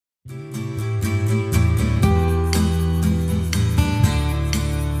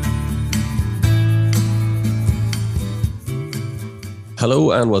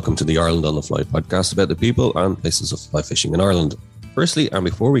Hello and welcome to the Ireland on the Fly podcast about the people and places of fly fishing in Ireland. Firstly, and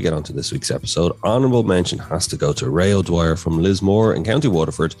before we get on to this week's episode, honourable mention has to go to Ray O'Dwyer from Lismore in County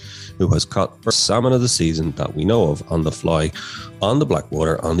Waterford, who has caught first salmon of the season that we know of on the fly on the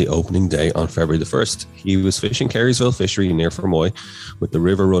Blackwater on the opening day on February the 1st. He was fishing Kerrysville Fishery near Fermoy, with the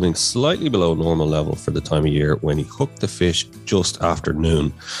river running slightly below normal level for the time of year when he hooked the fish just after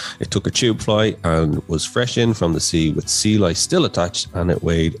noon. It took a tube fly and was fresh in from the sea with sea lice still attached, and it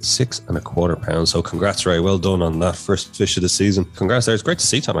weighed 6.25 pounds. So congrats, Ray. Well done on that first fish of the season. Congrats there. It's great to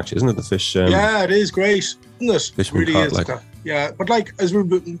see, Tom, actually, isn't it? The fish. Yeah, it is great, isn't it? Fish really caught, is. like, yeah, but like as we've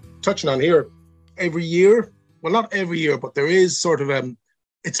been touching on here, every year, well, not every year, but there is sort of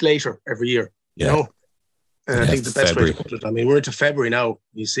it's later every year. Yeah. You know, and I think the best February. way to put it. I mean, we're into February now.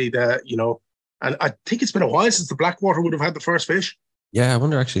 You see that, you know, and I think it's been a while since the Blackwater would have had the first fish. Yeah, I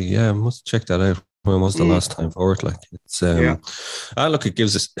wonder actually. Yeah, I must check that out. When was the last time for it? Like, it's look, it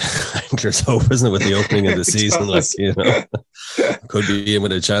gives us anglers hope, isn't it, with the opening of the season? Like, you know, could be in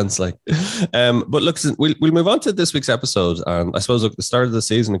with a chance. Like, but look, we'll move on to this week's episode. And I suppose, look, the start of the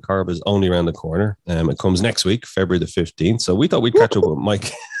season in Corrib is only around the corner. It comes next week, February the 15th. So we thought we'd catch up with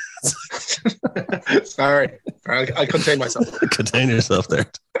Mike. Sorry, I contain myself. Contain yourself there.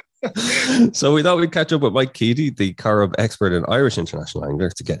 So we thought we'd catch up with Mike Keady, the Corrib expert and Irish international angler,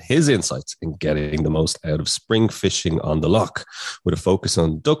 to get his insights in getting the most out of spring fishing on the Lough, with a focus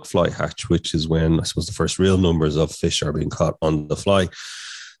on duck fly hatch, which is when, I suppose, the first real numbers of fish are being caught on the fly.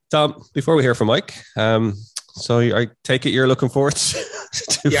 Tom, before we hear from Mike, so I take it you're looking forward to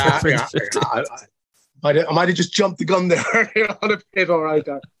February 15th. I might have just jumped the gun there on a bit. All right.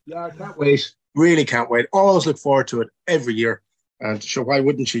 Yeah, I can't wait. Really can't wait. Always look forward to it every year. And sure, why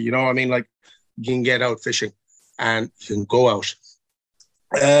wouldn't you? You know, I mean, like, you can get out fishing and you can go out.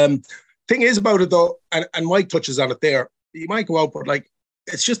 Thing is about it, though, and Mike touches on it there, you might go out, but like,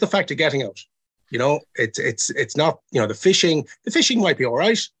 it's just the fact of getting out. You know, it's not, you know, the fishing might be all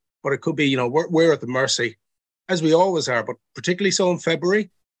right, but it could be, you know, we're at the mercy, as we always are, but particularly so in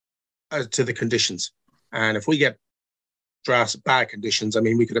February, to the conditions. And if we get drastic bad conditions, I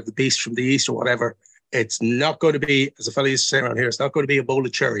mean, we could have the beast from the east or whatever. It's not going to be, as a fellow used to say around here, it's not going to be a bowl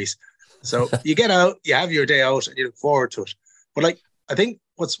of cherries. So you get out, you have your day out, and you look forward to it. But like, I think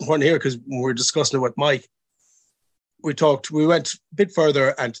what's important here, because when we're discussing it with Mike, we went a bit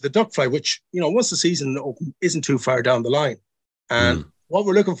further and to the duck fly, which, you know, once the season isn't too far down the line. And what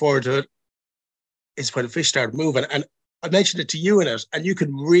we're looking forward to is when the fish start moving. And I mentioned it to you in it, and you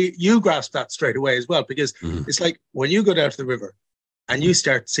can you grasp that straight away as well, because it's like when you go down to the river and you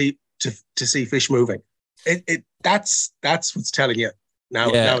start to see fish moving, that's what's telling you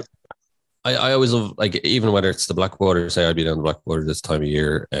now. Yeah. Now, I always love, like, even whether it's the Blackwater, say I'd be down the Blackwater this time of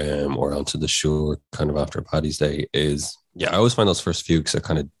year, or onto the shore kind of after Paddy's Day, is, I always find those first few, because they're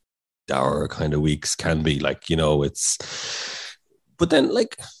kind of dour kind of weeks, can be like, you know, but then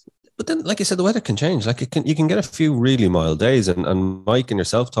like I said, the weather can change. Like, you can get a few really mild days, and Mike and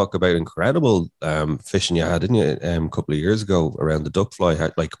yourself talk about incredible fishing you had, didn't you, a couple of years ago around the duck fly,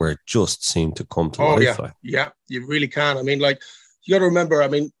 like, where it just seemed to come to life. Yeah, you really can. I mean, like, you got to remember, I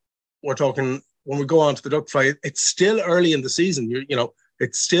mean, we're talking, when we go on to the duck fly, it's still early in the season. You know,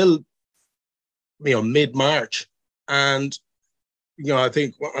 it's still, you know, mid-March. And, you know, I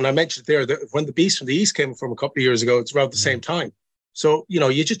think, and I mentioned there that when the beast from the east came from a couple of years ago, it's around the same time. So, you know,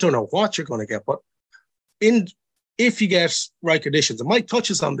 you just don't know what you're going to get. But if you get right conditions, and Mike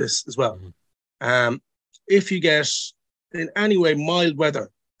touches on this as well, if you get in any way mild weather,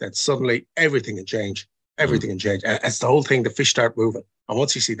 then suddenly everything can change. Everything can change. And it's the whole thing, the fish start moving. And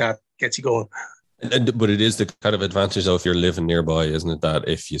once you see that, gets you going. But it is the kind of advantage, though, if you're living nearby, isn't it, that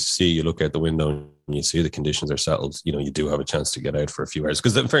if you look out the window and you see the conditions are settled, you know, you do have a chance to get out for a few hours.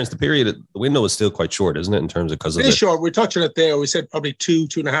 Because in fairness, the window is still quite short, isn't it, in terms of, because of it is short. We're touching it there. We said probably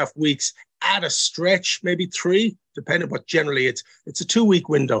 2.5 weeks at a stretch, maybe 3, depending. But generally, it's a 2-week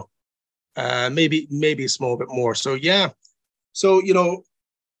window, maybe a small bit more. So yeah, so, you know,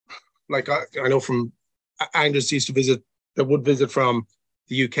 like I know from anglers would visit from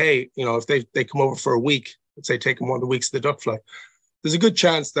the UK, you know, if they come over for a week, let's say take them one of the weeks of the duck fly, there's a good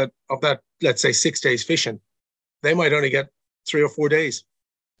chance that of that, let's say 6 days fishing, they might only get 3 or 4 days.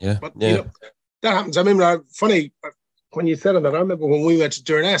 Yeah. But you know, that happens. I mean, funny when you said on that, I remember when we went to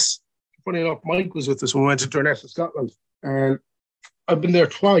Durness, funny enough, Mike was with us when we went to Durness in Scotland, and I've been there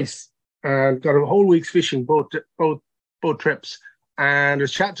twice and got a whole week's fishing, both trips. And I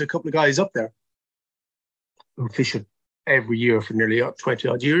was chatting to a couple of guys up there who fishing every year for nearly 20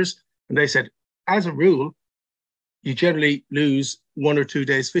 odd years. And they said, as a rule, you generally lose 1 or 2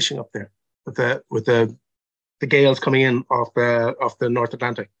 days fishing up there with the the gales coming in off the North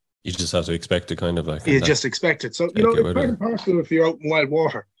Atlantic. You just have to expect it, kind of like. You just expect it. So, it's part and parcel if you're out in wild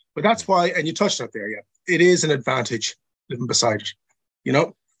water. But that's why, and you touched on it there, yeah, it is an advantage living beside it,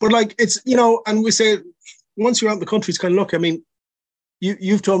 But like, it's, and we say, once you're out in the country, it's kind of, look, I mean,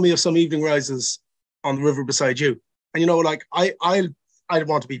 you've told me of some evening rises on the river beside you. And, like, I'd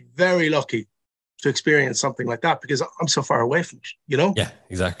want to be very lucky to experience something like that because I'm so far away from it, Yeah,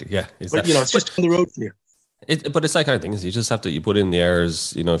 exactly. Yeah. But, it's just on the road from you. But it's that kind of thing. Is you just have to, you put in the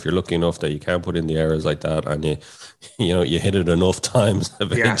errors, if you're lucky enough that you can put in the errors like that, and you hit it enough times,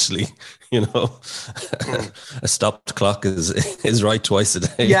 eventually, a stopped clock is right twice a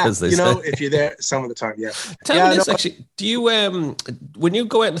day. Yeah, as they say. if you're there some of the time, yeah. Tell me this, actually, do you, when you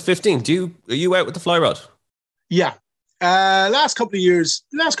go out in the 15, are you out with the fly rod? Yeah. Last couple of years,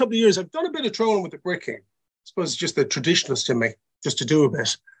 I've done a bit of trolling with the bricking. I suppose it's just the traditionalist in me, just to do a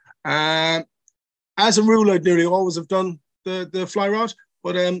bit. As a rule, I'd nearly always have done the fly rod,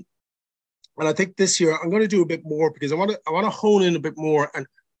 but and I think this year I'm going to do a bit more because I want to hone in a bit more. And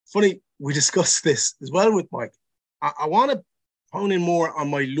funny, we discussed this as well with Mike. I want to hone in more on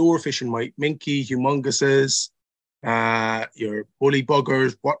my lure fishing, my minky, humonguses, your bully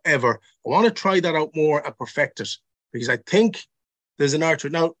buggers, whatever. I want to try that out more and perfect it because I think there's an art to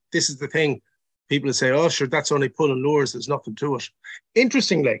it. Now, this is the thing. People say, oh, sure, that's only pulling lures. There's nothing to it.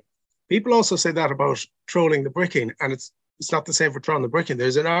 Interestingly, people also say that about trolling the bricking, and it's not the same for trolling the bricking.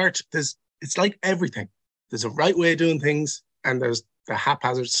 There's an art. It's like everything. There's a right way of doing things, and there's the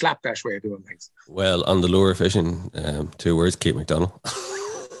haphazard slapdash way of doing things. Well, on the lure fishing, 2 words: Keith McDonald.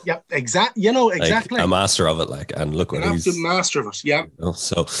 Yeah, exactly. Exactly. Like a master of it, and look what he's a master of it. Yeah.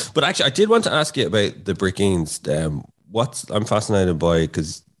 So, but actually, I did want to ask you about the brickings. I'm fascinated by,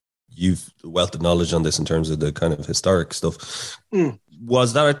 because you've a wealth of knowledge on this in terms of the kind of historic stuff.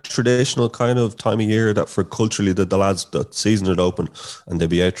 Was that a traditional kind of time of year that for culturally the lads that season it open and they'd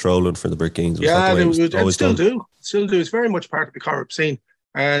be out trolling for the brickings? Yeah, they still do. Still do. It's very much part of the Corrib scene.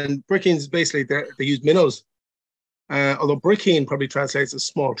 And brickings, basically, they use minnows. Although bricking probably translates as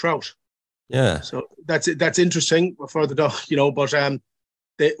small trout. Yeah. So that's interesting for the dog, but and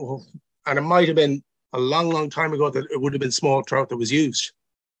it might have been a long, long time ago that it would have been small trout that was used.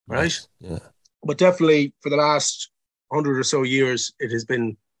 Right? Yes. Yeah. But definitely for the last 100 or so years, it has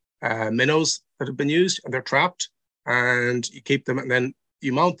been minnows that have been used, and they're trapped, and you keep them, and then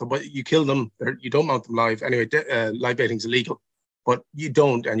you mount them, but you kill them. You don't mount them live. Anyway, live baiting is illegal, but you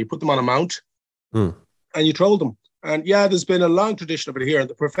don't, and you put them on a mount, and you troll them. And yeah, there's been a long tradition of it here. And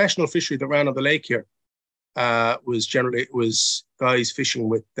the professional fishery that ran on the lake here was guys fishing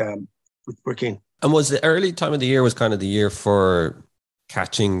with bricking. And was the early time of the year was kind of the year for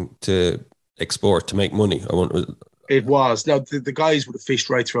catching to export to make money? It was. Now, the guys would have fished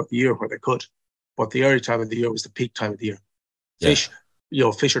right throughout the year where they could, but the early time of the year was the peak time of the year. Fish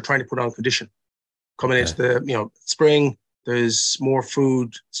are trying to put on condition. Coming into the spring, there's more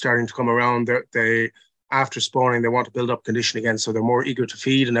food starting to come around. After spawning, they want to build up condition again, so they're more eager to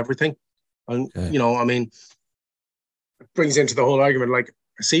feed and everything. And it brings into the whole argument, like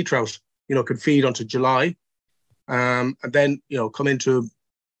a sea trout, could feed until July, and then come into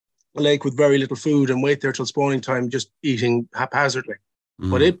a lake with very little food and wait there till spawning time, just eating haphazardly.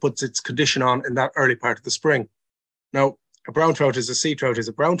 But it puts its condition on in that early part of the spring. Now, a brown trout is a sea trout is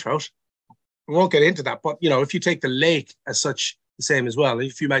a brown trout. We won't get into that, but if you take the lake as such, the same as well.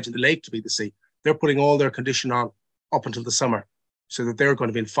 If you imagine the lake to be the sea, they're putting all their condition on up until the summer, so that they're going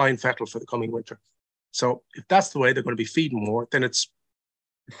to be in fine fettle for the coming winter. So if that's the way they're going to be feeding more, then it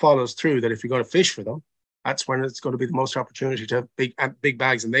follows through that if you're going to fish for them, that's when it's going to be the most opportunity to have big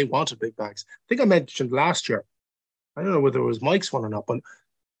bags, and they wanted big bags. I think I mentioned last year, I don't know whether it was Mike's one or not, but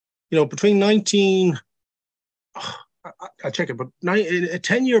between I'll check it, but a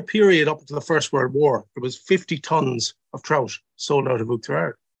 10-year period up until the First World War, there was 50 tons of trout sold out of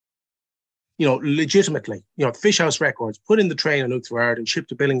Lough. Legitimately, fish house records, put in the train in Lough and shipped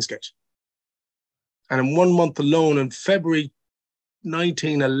to Billingsgate. And in 1 month alone, in February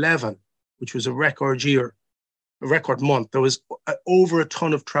 1911, which was a record year, a record month, there was over a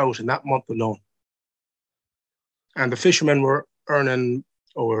ton of trout in that month alone. And the fishermen were earning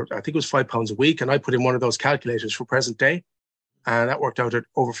I think it was £5 a week. And I put in one of those calculators for present day, and that worked out at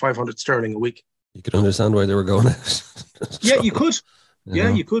over 500 sterling a week. You could understand why they were going out. Yeah, you could. Yeah,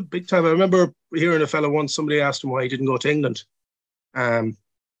 you could, big time. I remember hearing a fellow once, somebody asked him why he didn't go to England. Fella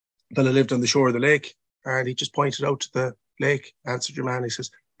lived on the shore of the lake, and he just pointed out to the lake, answered your man. He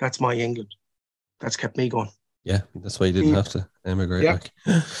says, "That's my England. That's kept me going." Yeah, that's why you didn't have to emigrate back.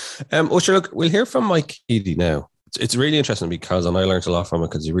 Sure, look, we'll hear from Mike Keady now. It's really interesting because, and I learned a lot from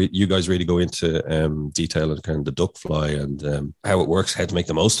it because you guys really go into detail and kind of the duck fly and how it works, how to make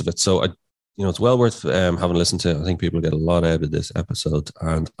the most of it. So it's well worth having listened to. I think people get a lot out of this episode.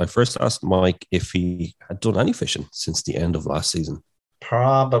 And I first asked Mike if he had done any fishing since the end of last season.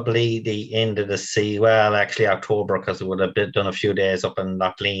 Probably the end of the season. Well, actually October, because it would have done a few days up in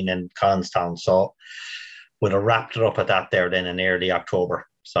Lough and Constown. So would have wrapped it up at that there then in early October.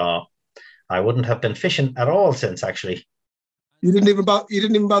 So I wouldn't have been fishing at all since, actually. You didn't even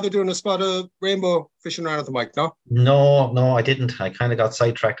bother doing a spot of rainbow fishing around at the Mike, no? No, I didn't. I kind of got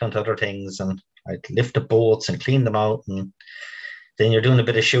sidetracked onto other things, and I'd lift the boats and clean them out, and then you're doing a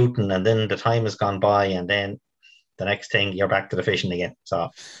bit of shooting, and then the time has gone by, and then the next thing you're back to the fishing again. So,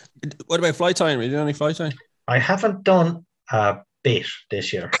 what about fly tying? Are you doing any fly tying? I haven't done a bit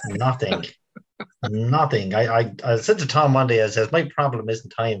this year. Nothing. Nothing. I said to Tom one day, I says, my problem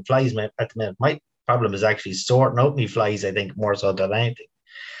isn't tying flies at the minute. My problem is actually sorting out my flies, I think, more so than anything.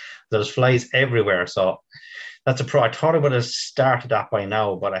 There's flies everywhere. So that's a pro. I thought I would have started that by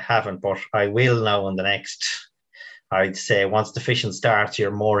now, but I haven't. But I will now in the next, I'd say, once the fishing starts, you're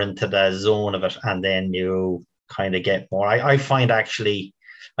more into the zone of it, and then you kind of get more. I find actually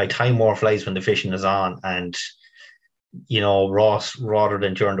I tie more flies when the fishing is on, and rather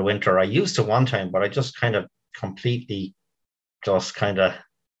than during the winter. I used to one time, but I just kind of completely just kind of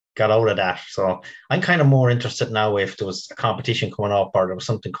got out of that. So I'm kind of more interested now if there was a competition coming up or there was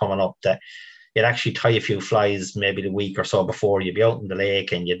something coming up that you'd actually tie a few flies maybe the week or so before. You'd be out in the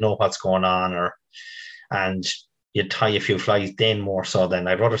lake and you'd know what's going on, and you'd tie a few flies then more so than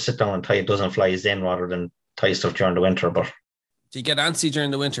I'd rather sit down and tie a dozen flies then rather than tie stuff during the winter. But do you get antsy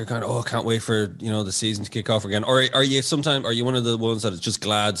during the winter? Kind of, can't wait for the season to kick off again. Or are you one of the ones that is just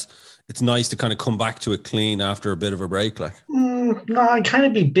glad it's nice to kind of come back to it clean after a bit of a break? Like, no, I'd kind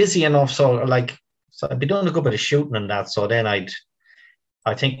of be busy enough. So I'd be doing a good bit of shooting and that. So then I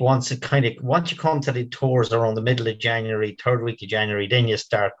think once you come to the tours around the middle of January, third week of January, then you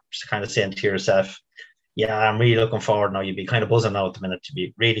start kind of saying to yourself, yeah, I'm really looking forward now. You'd be kind of buzzing now at the minute to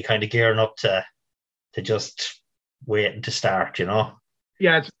be really kind of gearing up to just waiting to start,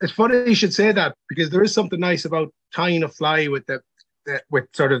 Yeah, it's funny you should say that, because there is something nice about tying a fly with with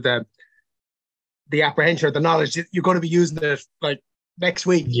sort of the apprehension or the knowledge that you're going to be using it like next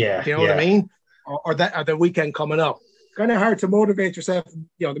week. Yeah, you know what I mean, or the weekend coming up. Kind of hard to motivate yourself,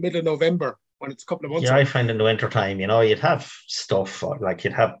 the middle of November when it's a couple of months. Yeah, I find in the winter time, you'd have stuff like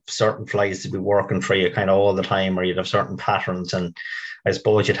you'd have certain flies to be working for you kind of all the time, or you'd have certain patterns, and I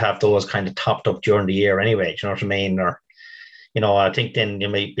suppose you'd have those kind of topped up during the year anyway. Do you know what I mean? Or, I think then you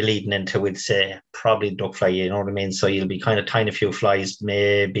might be leading into, we'd say, probably duck fly, you know what I mean? So you'll be kind of tying a few flies,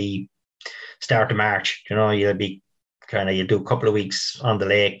 maybe start of March, you'll be you do a couple of weeks on the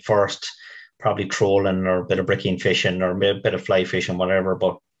lake first, probably trolling or a bit of bricking fishing or a bit of fly fishing, whatever.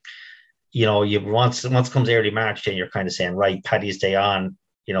 But, once comes early March, then you're kind of saying, right, Paddy's Day on,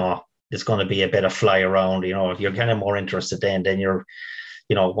 it's going to be a bit of fly around, you're kind of more interested then you're,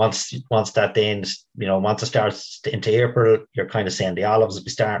 once that ends, once it starts into April, you're kind of saying the olives will be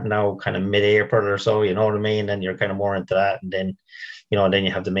starting now kind of mid-April or so, you know what I mean? And you're kind of more into that. And then, then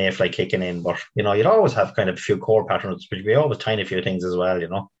you have the mayfly kicking in. But, you'd always have kind of a few core patterns, but we always tiny few things as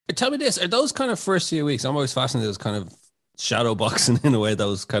well, Tell me this, are those kind of first few weeks, I'm always fascinated with those kind of shadow boxing in a way, that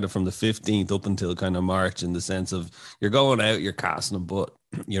was kind of from the 15th up until kind of March, in the sense of you're going out, you're casting them, but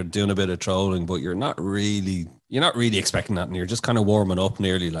you're doing a bit of trolling, but you're not really expecting that, and you're just kind of warming up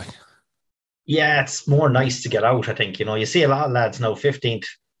nearly like. Yeah, it's more nice to get out, I think. You see a lot of lads now, 15th,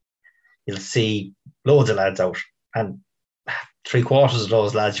 you'll see loads of lads out, and 3/4 of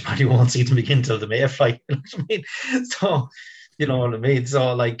those lads you probably won't see them begin till the mayfly. You know what I mean? So, you know what I mean?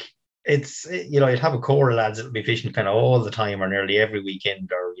 So, like, it's, you'd have a core of lads that'll be fishing kind of all the time or nearly every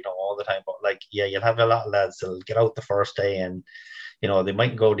weekend, or, all the time. But, like, yeah, you'll have a lot of lads that'll get out the first day, and, they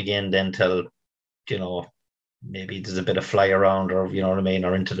might go again then till, maybe there's a bit of fly around, or, you know what I mean,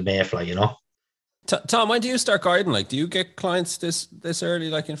 or into the mayfly, Tom, when do you start guiding? Like, do you get clients this early,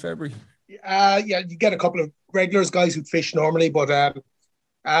 like in February? Yeah, you get a couple of regulars, guys who fish normally, but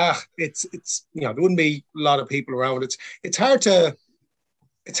it's there wouldn't be a lot of people around. It's hard to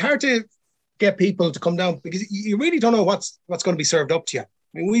get people to come down, because you really don't know what's going to be served up to you. I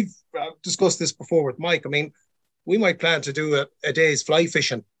mean, we've discussed this before with Mike. I mean, we might plan to do a day's fly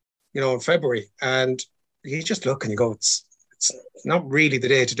fishing, in February, and you just look and you go, it's not really the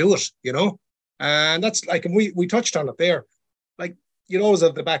day to do it, and that's like, and we touched on it there, like, you always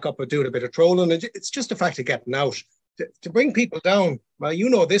have the backup of doing a bit of trolling, and it's just a fact of getting out to bring people down.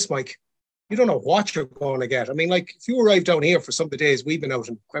 Well, this, Mike, you don't know what you're going to get. I mean, like if you arrive down here for some of the days we've been out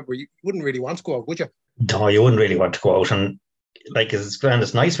in Corrib, you wouldn't really want to go out, would you? No, you wouldn't really want to go out. And like it's grand,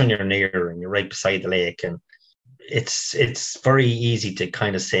 it's nice when you're near and you're right beside the lake, and it's very easy to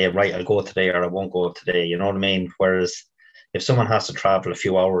kind of say, right, I'll go today or I won't go today. You know what I mean? Whereas if someone has to travel a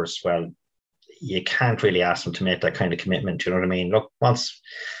few hours, well, you can't really ask them to make that kind of commitment. You know what I mean? Look, once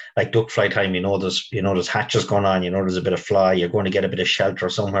like duck fly time, there's hatches going on, there's a bit of fly, you're going to get a bit of shelter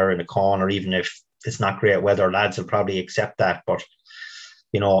somewhere in a corner, even if it's not great weather, lads will probably accept that. But,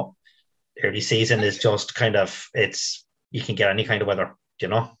 early season is just kind of, you can get any kind of weather,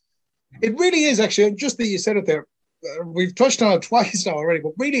 It really is, actually. Just that you said it there. We've touched on it twice now already,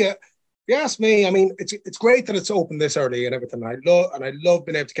 but really, if you ask me, I mean, it's great that it's open this early and everything. I love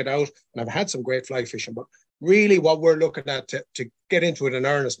being able to get out, and I've had some great fly fishing. But really, what we're looking at to get into it in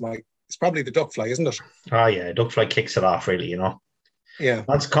earnest, Mike, is probably the duck fly, isn't it? Oh yeah, duck fly kicks it off, really. Yeah.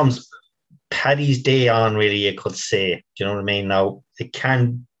 Once it comes Paddy's Day on, really, you could say. Do you know what I mean? Now it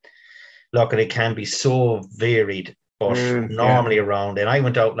can be so varied, but normally around. And I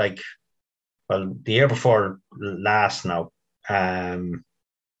went out the year before last now.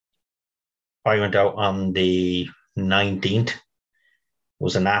 I went out on the 19th. It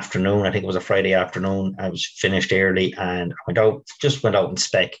was an afternoon. I think it was a Friday afternoon. I was finished early and I went out and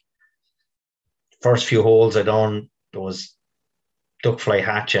spec. First few holes I done, there was duck fly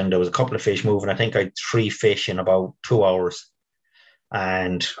hatching. There was a couple of fish moving. I think I had 3 fish in about 2 hours.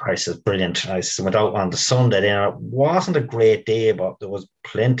 And I said, brilliant. I went out on the Sunday. Then it wasn't a great day, but there was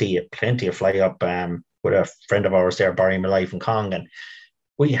plenty of fly up with a friend of ours there, Barry Malay from Kong. And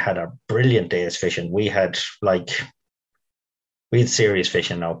we had a brilliant day's fishing. We had serious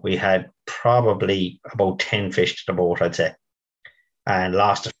fishing now. We had probably about 10 fish to the boat, I'd say, and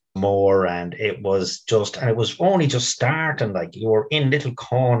lost a few more. And it was only just starting. Like you were in little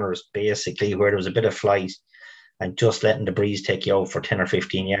corners basically where there was a bit of flight and just letting the breeze take you out for 10 or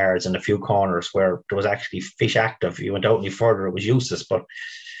 15 yards in a few corners where there was actually fish active. You went out any further, it was useless. But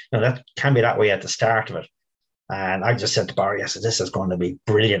that can be that way at the start of it. And I just said to Barry, I said, this is going to be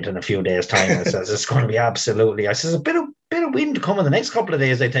brilliant in a few days' time. I says, it's going to be absolutely. I says, a bit of wind coming the next couple of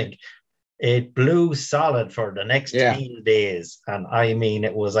days, I think. It blew solid for the next 10 days. And I mean,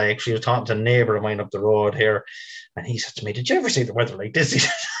 I actually was talking to a neighbour of mine up the road here. And he said to me, did you ever see the weather like this? He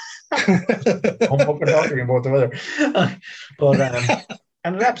said, I'm fucking talking about the weather. But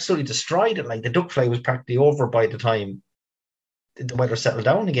and it absolutely destroyed it. Like the duck fly was practically over by the time the weather settled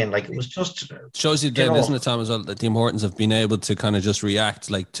down again. Like it was just shows you, Dave, isn't it, Tom, as well, that the importance of being able to kind of just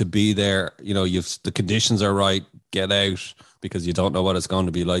react, like to be there. The conditions are right, get out, because you don't know what it's going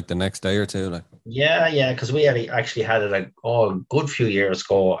to be like the next day or two. Like because we actually had it a good few years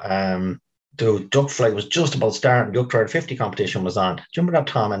ago. The duck fly was just about starting. The Duck Trial 50 competition was on. Do you remember that,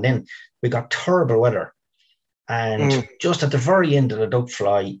 Tom? And then we got terrible weather. And just at the very end of the duck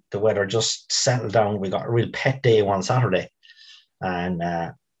fly, the weather just settled down. We got a real pet day one Saturday. And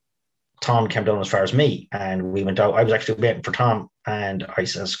Tom came down as far as me. And we went out. I was actually waiting for Tom. And I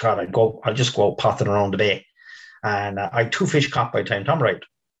said, Scott, I'll just go out potting around the bay. And I had 2 fish caught by the time Tom arrived.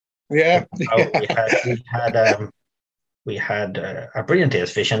 Yeah. We had a brilliant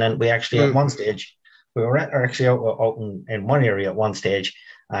day's fishing, and we actually at one stage we were actually out in one area at one stage,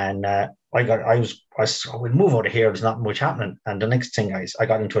 and we'll move out of here. There's not much happening, and the next thing I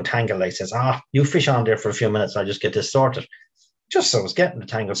got into a tangle. I says, you fish on there for a few minutes. I'll just get this sorted. Just so I was getting the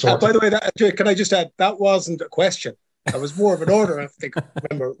tangle sorted. By the way, can I just add, that wasn't a question. That was more of an order, I think.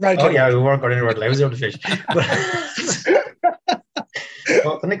 Remember, right? Oh yeah, we weren't going anywhere. I was able to fish.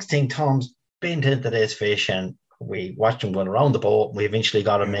 But the next thing, Tom's bent into this fish, and we watched him going around the boat. We eventually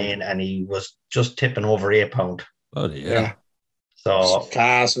got him in, and he was just tipping over 8 pound. Oh yeah. So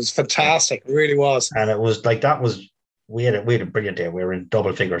class, it was fantastic. It really was. And it was like we had a brilliant day. We were in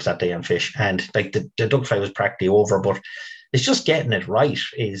double figures that day on fish, and like the duck fly was practically over, but it's just getting it right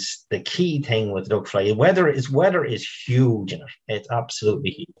is the key thing with duck fly. Weather is huge in it. It's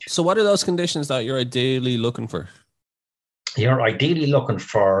absolutely huge. So what are those conditions that you're ideally looking for? You're ideally looking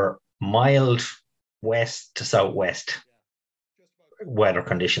for mild west to southwest weather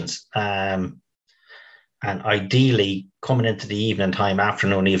conditions, and ideally coming into the evening time,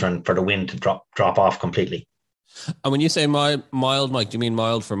 afternoon even, for the wind to drop off completely. And when you say mild, Mike, do you mean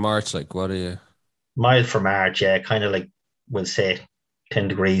mild for March? Like what are you? Mild for March, yeah, kind of like we'll say 10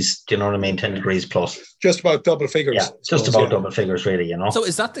 degrees. Do you know what I mean? 10 degrees plus. Just about double figures. Yeah, just about double figures, really. So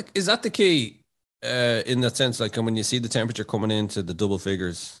is that the key? In that sense, like when you see the temperature coming into the double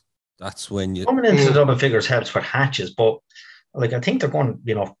figures, that's when you coming into the double figures helps with hatches. But like I think they're going,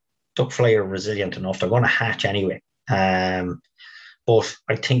 duck fly are resilient enough; they're going to hatch anyway. But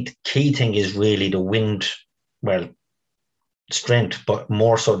I think the key thing is really the wind, well, strength, but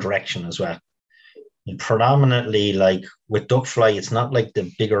more so direction as well. And predominantly, like with duck fly, it's not like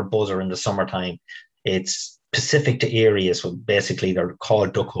the bigger buzzer in the summertime. It's specific to areas. So basically, they're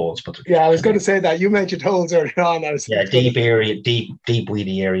called duck holes. But yeah, I was going to say that. You mentioned holes earlier on. Deep area, deep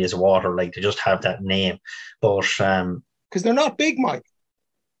weedy areas of water. Like they just have that name, but because they're not big, Mike.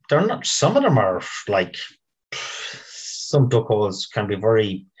 They're not. Some of them are like some duck holes can be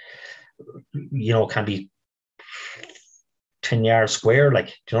very, can be 10 yards square. Like,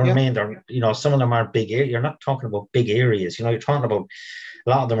 do you know what I mean? They're, some of them aren't big. You're not talking about big areas. You're talking about a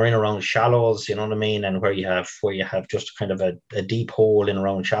lot of them are in around shallows. You know what I mean? And where you have just kind of a deep hole in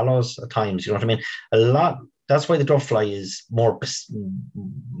around shallows at times. You know what I mean? A lot. That's why the duck fly is more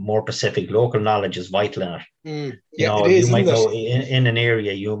Pacific. Local knowledge is vital in it. You might know in an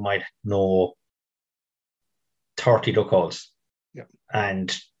area, you might know 30 duck holes. Yeah.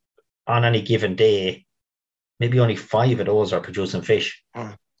 And on any given day, maybe only 5 of those are producing fish.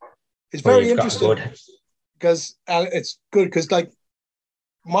 It's very interesting because it's good because like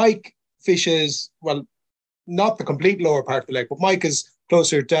Mike fishes, well, not the complete lower part of the lake, but Mike is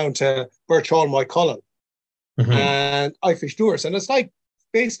closer down to Birch Hall, Mike Cullen. Mm-hmm. And I fish Doers, and it's like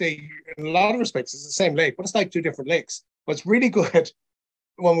basically in a lot of respects it's the same lake, but it's like 2 different lakes. But it's really good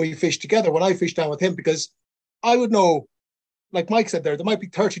when we fish together, when I fish down with him, because I would know, like Mike said there might be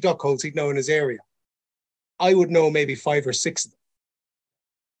 30 duck holes he'd know in his area. I would know maybe 5 or 6 of them,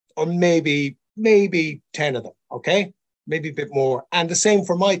 or maybe 10 of them. Okay, maybe a bit more. And the same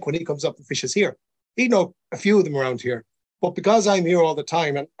for Mike when he comes up and fishes here. He'd know a few of them around here, but because I'm here all the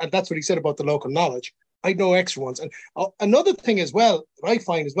time, and that's what he said about the local knowledge, I know extra ones. And another thing as well that I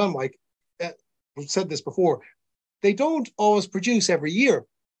find as well, Mike, I've said this before, they don't always produce every year.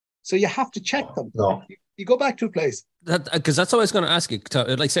 So you have to check them. No. You go back to a place. Because that's what I was going to ask you.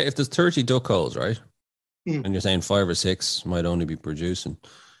 Like say if there's 30 duck holes, right? And you're saying 5 or 6 might only be producing.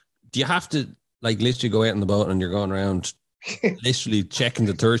 Do you have to like literally go out in the boat and you're going around literally checking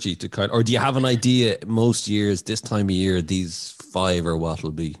the 30 to kind, or do you have an idea most years, this time of year, these 5 or what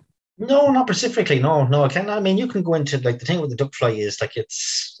will be? No, not specifically. No, I can't. I mean, you can go into like the thing with the duck fly is like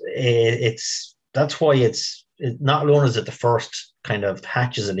it's that's why it's not alone is it the first kind of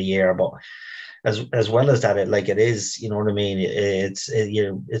hatches of the year, but as well as that, it is, you know what I mean.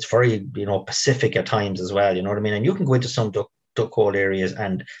 It's very Pacific at times as well. You know what I mean. And you can go into some duck hole areas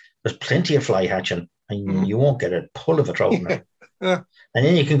and there's plenty of fly hatching, and you won't get a pull of a trout in there. And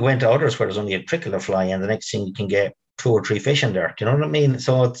then you can go into others where there's only a trickle of fly, and the next thing you can get 2 or 3 fish in there. Do you know what I mean?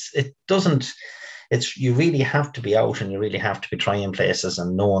 So you really have to be out, and you really have to be trying places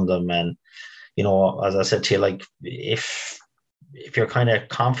and knowing them. And, as I said to you, like if you're kind of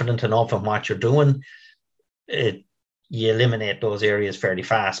confident enough in what you're doing, you eliminate those areas fairly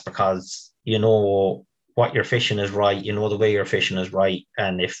fast because you know what you're fishing is right. You know the way you're fishing is right.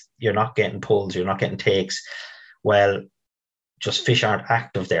 And if you're not getting pulls, you're not getting takes, well, just fish aren't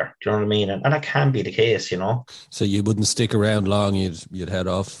active there. Do you know what I mean? And that can be the case, So you wouldn't stick around long. You'd head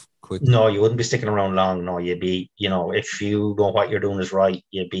off quick. No, you wouldn't be sticking around long. No, you'd be, if you know what you're doing is right,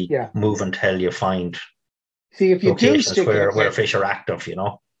 you'd be moving till you find if you locations where fish are active,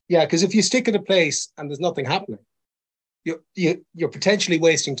 Yeah, because if you stick at a place and there's nothing happening, you're potentially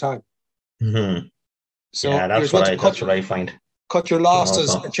wasting time. Mm-hmm. So yeah, that's what I find. Cut your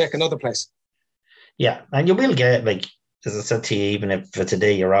losses and check another place. Yeah, and you will get, like, as I said to you, even if for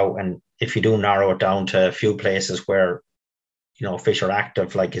today you're out, and if you do narrow it down to a few places where, fish are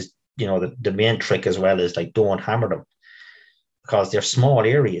active, like the main trick as well is like don't hammer them because they're small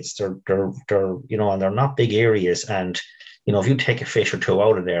areas. They're and they're not big areas. And, if you take a fish or 2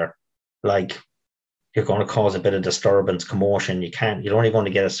 out of there, like you're going to cause a bit of disturbance, commotion. You're only going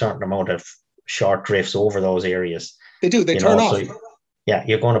to get a certain amount of short drifts over those areas. They turn off. So, yeah,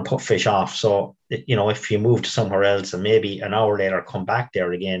 you're going to put fish off. So, if you move to somewhere else and maybe an hour later come back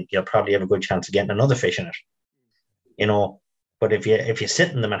there again, you'll probably have a good chance of getting another fish in it. But if you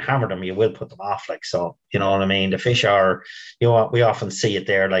sit in them and hammer them, you will put them off. Like, so, you know what I mean? The fish are, we often see it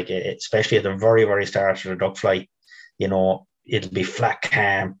there, like especially at the very, very start of the duck fly, it'll be flat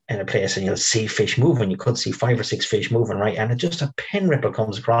calm in a place and you'll see fish moving. You could see 5 or 6 fish moving, right? And it just a pin ripple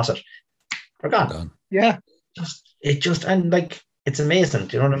comes across it. They're gone. Yeah. And like, it's amazing.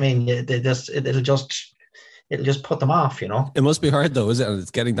 Do you know what I mean? It'll just put them off, It must be hard though, is it? And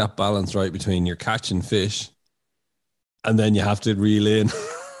it's getting that balance right between you're catching fish and then you have to reel in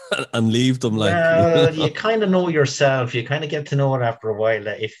and leave them like. Well, you kind of know yourself. You kind of get to know it after a while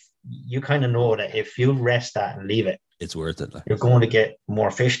that if you kind of know that if you rest that and leave it, it's worth it. You're going to get more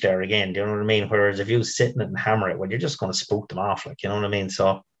fish there again. Do you know what I mean? Whereas if you sit in it and hammer it, well, you're just going to spook them off. Like, you know what I mean?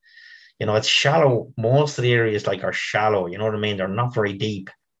 So, it's shallow. Most of the areas are shallow. You know what I mean? They're not very deep.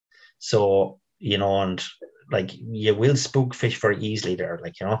 So, and like you will spook fish very easily there.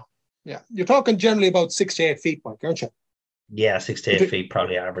 Like, Yeah, you're talking generally about 6 to 8 feet, Mike, aren't you? Yeah, 6 to 8 feet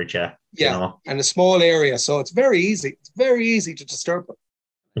probably average. Yeah, yeah, and a small area, so it's very easy. It's very easy to disturb them.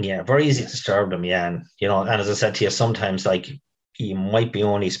 Yeah, very easy to disturb them. Yeah, and and as I said to you, sometimes you might be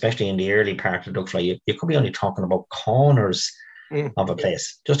only, especially in the early part of the duck fly, you could be only talking about corners of a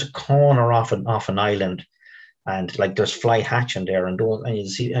place, just a corner off an island, and there's fly hatching there, and you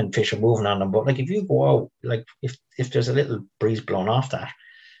see and fish are moving on them. But if you go out, if there's a little breeze blowing off that,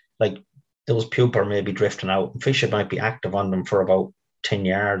 those pupa may be drifting out, and fish might be active on them for about 10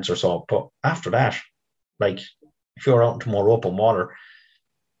 yards or so. But after that, if you're out into more open water,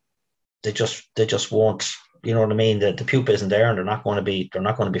 they just won't, you know what I mean? The pupa isn't there, and they're not going to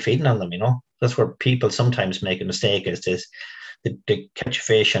be feeding on them. That's where people sometimes make a mistake. Is this they catch a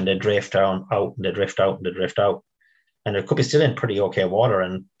fish and they drift out, and they drift out, and they drift out, and it could be still in pretty okay water,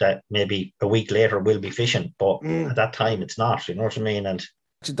 and that maybe a week later will be fishing, but at that time it's not. You know what I mean? And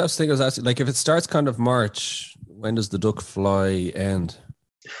that's the thing I was asking. If it starts kind of March, when does the duck fly end?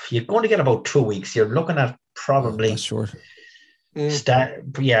 You're going to get about 2 weeks. You're looking at probably that's short.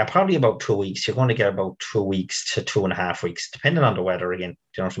 Probably about 2 weeks. You're going to get about 2 weeks to 2.5 weeks, depending on the weather again.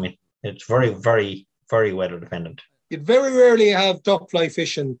 Do you know what I mean? It's very, very, very weather dependent. You'd very rarely have duck fly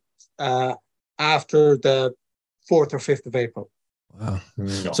fishing after the 4th or 5th of April. Wow.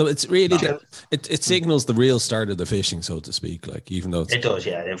 No, so it's really it signals the real start of the fishing, so to speak. Even though it does,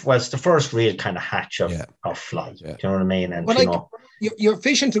 yeah. It's the first real kind of hatch of fly. Yeah. Do you know what I mean? And you're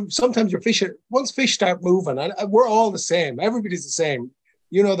fishing sometimes you're fishing once fish start moving, and we're all the same. Everybody's the same.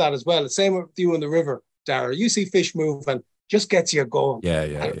 You know that as well. The same with you in the river, Dara. You see fish moving, just gets you going. Yeah.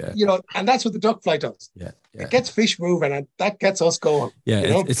 And that's what the duck fly does. Yeah. It gets fish moving, and that gets us going. Yeah,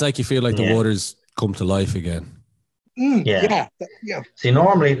 it's like you feel like the water's come to life again. Yeah. See,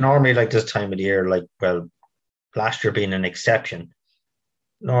 normally this time of the year, last year being an exception,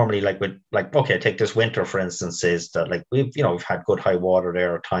 normally okay, take this winter for instance, is that we've had good high water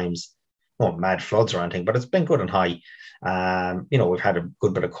there at times, not mad floods or anything, but it's been good and high. We've had a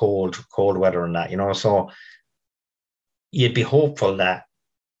good bit of cold weather and that, so you'd be hopeful that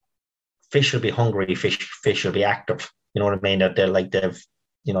fish will be hungry, fish will be active. You know what I mean? That they've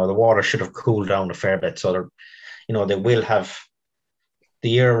the water should have cooled down a fair bit, so they're they will have.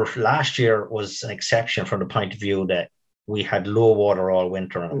 Last year was an exception from the point of view that we had low water all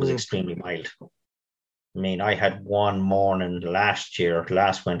winter and it was extremely mild. I mean, I had one morning last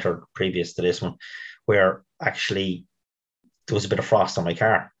winter, previous to this one, where actually there was a bit of frost on my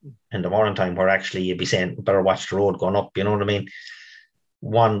car in the morning time, where actually you'd be saying, better watch the road going up. You know what I mean?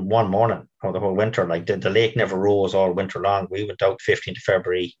 One morning or the whole winter, the lake never rose all winter long. We went out 15th of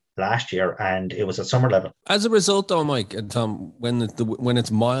February last year and it was at summer level. As a result though, Mike and Tom, when it's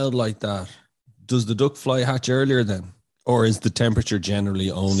mild like that, does the duck fly hatch earlier then? Or is the temperature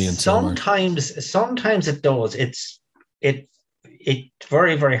generally only until sometimes it does. It's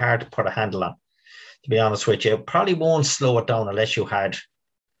very, very hard to put a handle on, to be honest with you. It probably won't slow it down unless you had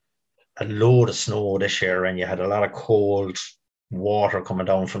a load of snow this year and you had a lot of cold water coming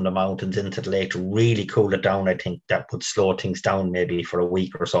down from the mountains into the lake to really cool it down. I think that would slow things down maybe for a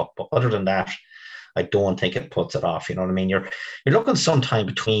week or so. But other than that, I don't think it puts it off. You know what I mean? You're looking sometime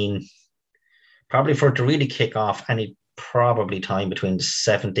between, probably for it to really kick off, probably time between the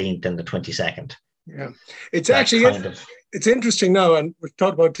 17th and the 22nd. Yeah. It's actually, it's interesting now, and we've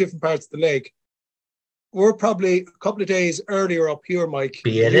talked about different parts of the lake. We're probably a couple of days earlier up here, Mike.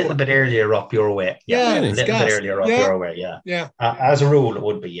 Be a little bit earlier up your way. Yeah, a little bit earlier up your way. Yeah. As a rule, it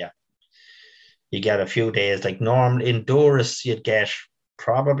would be. Yeah. You get a few days. Normally in Doris, you'd get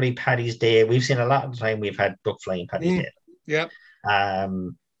probably Paddy's Day. We've seen a lot of the time we've had duck flying Paddy's Day. Yeah.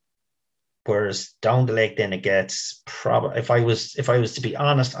 Whereas down the lake, then it gets probably. If I was to be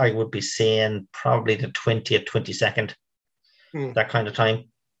honest, I would be saying probably the 20th, 22nd, that kind of time.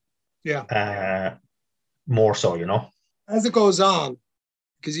 Yeah. More so, as it goes on,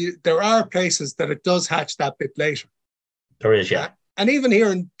 because there are places that it does hatch that bit later. There is, yeah. And even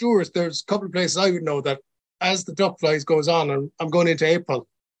here in Doris, there's a couple of places I would know that as the duck flies goes on, and I'm going into April,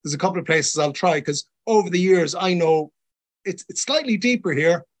 there's a couple of places I'll try, because over the years I know it's slightly deeper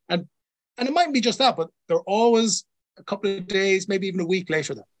here, and it mightn't be just that, but they're always a couple of days, maybe even a week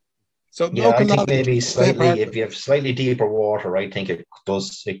later than. So Yeah, I local think knowledge, maybe stay slightly, part of if you have slightly deeper water, I think it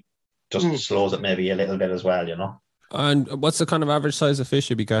just it. slows it maybe a little bit as well, you know. And what's the kind of average size of fish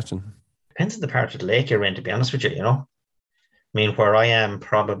you'd be catching? Depends on the part of the lake you're in, to be honest with you, you know. I mean, where I am,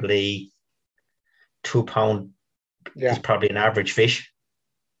 probably £2 is Yeah, probably an average fish.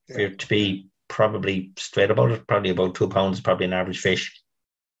 yeah. For you to be probably straight about it, probably about £2 is probably an average fish,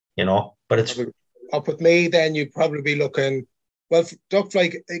 you know. But it's Up with me, then you'd probably be looking. Well, duck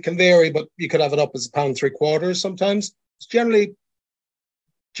fly it can vary, but you could have it up as £1.75 sometimes. It's generally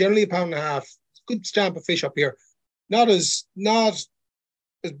 £1.50. Good stamp of fish up here. Not as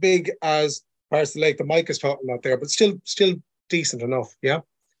big as parts of the lake that Mike is talking about there, but still decent enough. Yeah.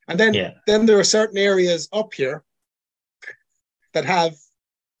 And yeah, then there are certain areas up here that have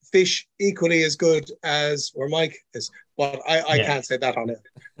fish equally as good as where Mike is. But I yeah. can't say that on it.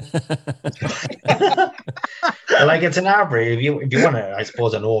 Like it's an average. If you want to, I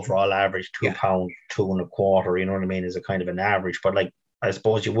suppose an overall average, Yeah. £2, 2.25, you know what I mean, is a kind of an average. But like I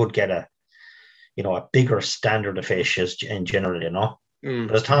suppose you would get a bigger standard of fish in general, you know.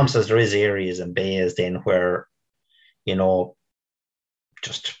 But as Tom says, there is areas and bays then where, you know,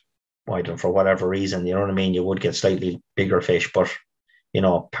 just I don't know, for whatever reason, you know what I mean, you would get slightly bigger fish, but you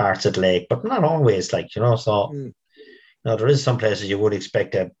know, parts of the lake, but not always, like, you know. So there is some places you would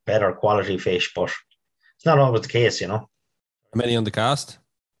expect a better quality fish, but it's not always the case, you know. How many on the cast?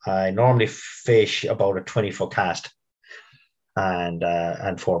 I normally fish about a 20-foot cast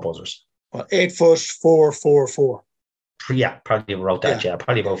and 4 buzzers. Well, 8 foot, 4. Yeah, probably about that. Yeah. Yeah,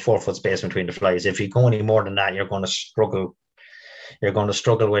 probably about 4 foot space between the flies. If you go any more than that, you're going to struggle. You're going to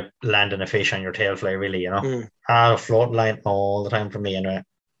struggle with landing a fish on your tail fly, really. You know, float line all the time for me, anyway.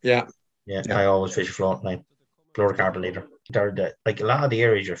 Yeah. I always fish a float line, fluorocarbon leader. Like a lot of the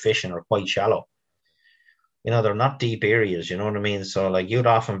areas you're fishing are quite shallow. You know, they're not deep areas. You know what I mean? So, like, you'd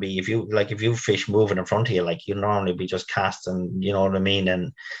often be if you fish moving in front of you, like, you'd normally be just casting. You know what I mean?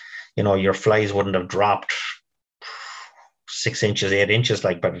 And you know, your flies wouldn't have dropped 6 inches, 8 inches,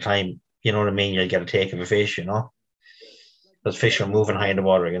 like, by the time, you know what I mean, you'll get a take of a fish, you know, because fish are moving high in the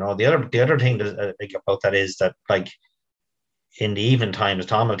water, you know. The other thing that, about that is that, like, in the even times,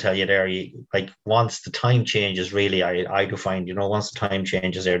 Tom will tell you there, like, once the time changes, really, I do find, you know, once the time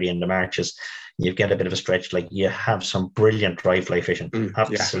changes early in the Marches, you get a bit of a stretch. Like, you have some brilliant dry fly fishing,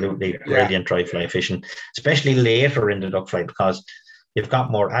 absolutely brilliant dry fly fishing, especially later in the duck fly, because you've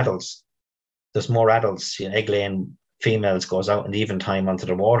got more adults. There's more adults, you know, egg laying females goes out in the even time onto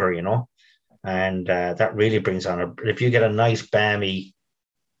the water, you know, and that really brings on if you get a nice balmy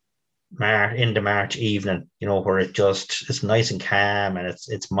in the March evening, you know, where it's nice and calm and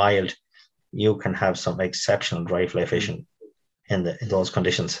it's mild, you can have some exceptional dry fly fishing in those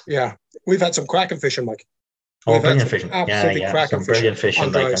conditions. Yeah, we've had some cracking fishing, Mike. Brilliant fishing. Absolutely cracking some brilliant fishing,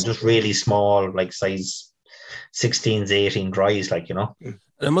 like, and dries. just really small, like size 16s, 18 dries, like, you know. And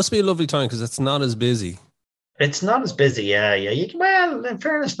it must be a lovely time because it's not as busy. It's not as busy, yeah. Well, in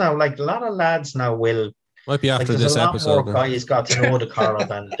fairness now, like, a lot of lads now might be after this episode. There's a lot more guys got to know the Corrib,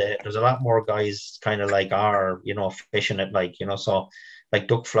 and there's a lot more guys kind of like are, you know, fishing it, like, you know. So, like,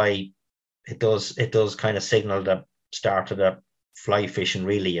 duck fly, it does kind of signal the start of the fly fishing,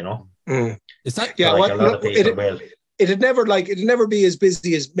 really, you know. Is that a lot of people will. It'd never be as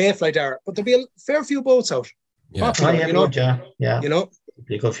busy as mayfly are, but there'd be a fair few boats out. Yeah, popular, you know. You know,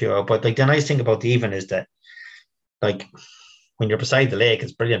 be a good few out. But like, the nice thing about the even is that, like, when you're beside the lake,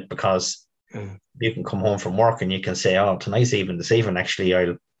 it's brilliant because you can come home from work and you can say, "Oh, tonight's even. This evening, actually,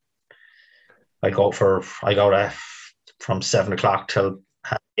 I go from 7 o'clock till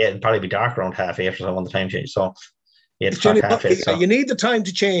 8:30. It'll probably be dark around 8:30 or so when the time change. So 8 o'clock, 8:30. So you need the time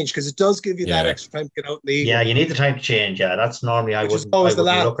to change because it does give you that extra time to get out in the evening. Yeah, you need the time to change. Yeah, that's normally I wouldn't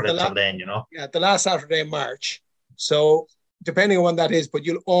look at it till then, you know. Yeah, the last Saturday in March. So depending on when that is, but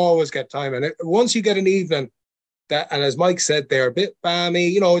you'll always get time. And once you get an evening that, and as Mike said, they're a bit balmy,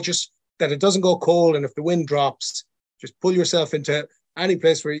 you know, just that it doesn't go cold. And if the wind drops, just pull yourself into any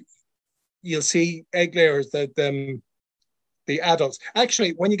place where you'll see egg layers, the adults.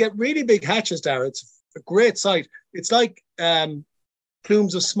 Actually, when you get really big hatches there, it's a great sight. It's like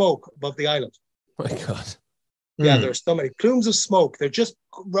plumes of smoke above the island. Oh my God. Yeah, there's so many plumes of smoke. They're just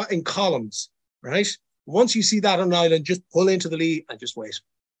in columns, right? Once you see that on an island, just pull into the lee and just wait.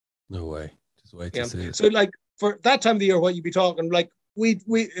 No way. Just wait to see it. So, like, for that time of the year, what you'd be talking, like,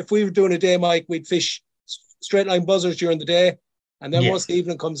 if we were doing a day, Mike, we'd fish straight line buzzers during the day. And then once the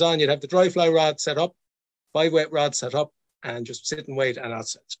evening comes on, you'd have the dry fly rod set up, 5 weight rods set up, and just sit and wait. And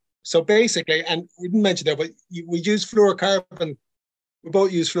that's it. So basically, and we didn't mention there, but we use fluorocarbon. We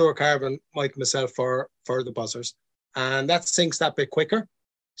both use fluorocarbon, Mike and myself, for the buzzers. And that sinks that bit quicker.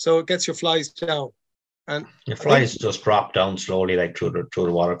 so it gets your flies down. And your flies just drop down slowly, like through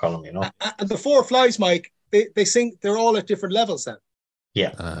the water column, And the 4 flies, Mike, they sink. They're all at different levels then.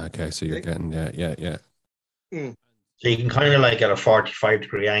 Yeah. Okay, so you're getting yeah. Mm. So you can kind of like at a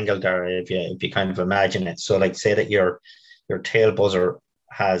 45-degree angle there, if you kind of imagine it. So like say that your tail buzzer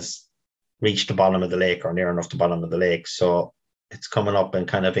has reached the bottom of the lake or near enough the bottom of the lake. So it's coming up in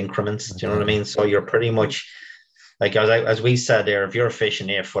kind of increments. Do you know what I mean? So you're pretty much like, as we said there, if you're fishing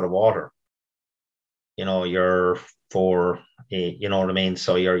 8 foot of water, you're 4, 8, you know what I mean?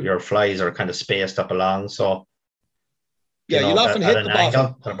 So your flies are kind of spaced up along. So you'll often hit the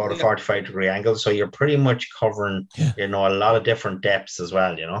bottom at about a 45-degree angle. So you're pretty much covering, a lot of different depths as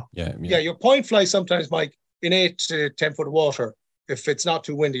well, Yeah. Your point fly sometimes, Mike, in 8 to 10 foot of water, if it's not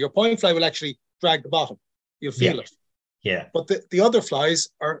too windy, your point fly will actually drag the bottom. You'll feel it. Yeah. But the other flies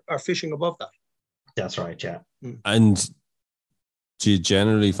are fishing above that. That's right, yeah. And do you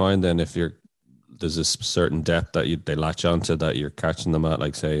generally find then if there's a certain depth that they latch onto that you're catching them at,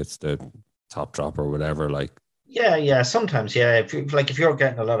 like say it's the top drop or whatever, like? Yeah, sometimes, yeah. If you're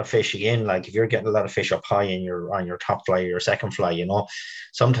getting a lot of fish again, like if you're getting a lot of fish up high on your top fly, your second fly,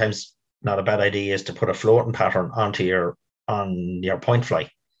 sometimes not a bad idea is to put a floating pattern on your point fly.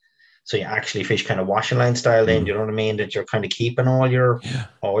 So you actually fish kind of washing line style in, you know what I mean? That you're kind of keeping all your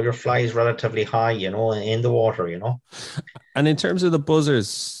flies relatively high, in the water, And in terms of the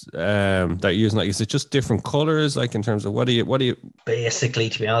buzzers that you're using, like, is it just different colors? Like in terms of what do you? Basically,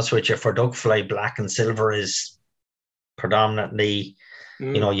 to be honest with you, for duck fly, black and silver is predominantly,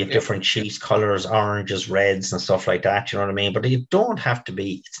 you have different cheese colors, oranges, reds, and stuff like that. You know what I mean? But you don't have to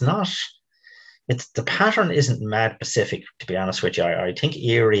be. The pattern isn't mad specific, to be honest with you. I think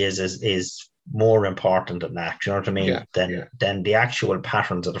areas is more important than that. You know what I mean? Than the actual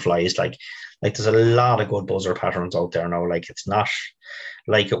patterns of the flies. Like there's a lot of good buzzer patterns out there now. Like it's not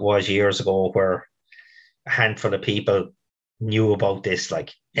like it was years ago where a handful of people knew about this.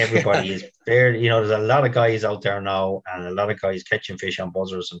 Like everybody is fair. There's a lot of guys out there now, and a lot of guys catching fish on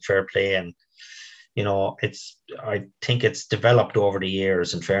buzzers, and fair play. And I think it's developed over the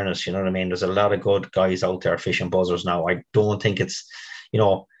years, in fairness. You know what I mean? There's a lot of good guys out there fishing buzzers now. I don't think it's,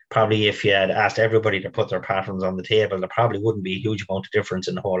 probably if you had asked everybody to put their patterns on the table, there probably wouldn't be a huge amount of difference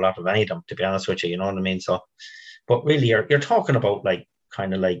in a whole lot of any of them, to be honest with you. You know what I mean? So, but really, you're talking about like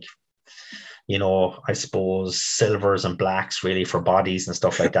kind of like, I suppose silvers and blacks really for bodies and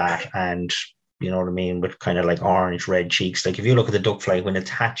stuff like that. And you know what I mean? With kind of like orange, red cheeks. Like if you look at the duck fly when it's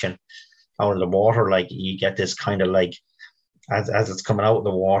hatching out of the water, like you get this kind of like as it's coming out of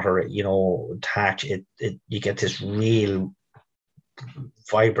the water, hatch it you get this real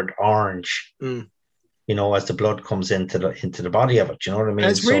vibrant orange, as the blood comes into the body of it. You know what I mean?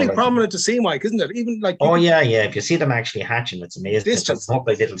 And it's really prominent to see, Mike, isn't it? Even like if you see them actually hatching, it's amazing. It's up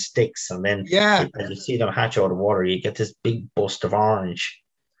like little sticks, and then as you see them hatch out of water, you get this big bust of orange.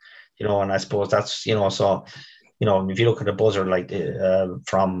 And I suppose that's so if you look at a buzzer like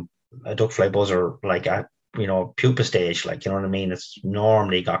from a duck fly buzzer, like at pupa stage, like you know what I mean, it's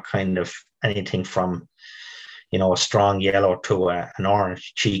normally got kind of anything from a strong yellow to an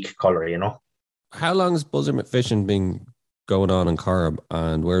orange cheek color. How long has buzzer fishing been going on in Corrib,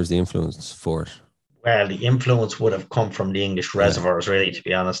 and where's the influence for it? Well, the influence would have come from the English reservoirs, really, to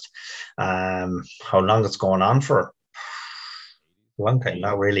be honest. How long it's going on for? One time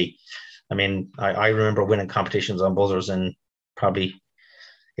now, really. I mean, I remember winning competitions on buzzers in probably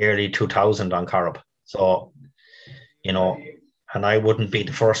early 2000 on Corrib. So, and I wouldn't be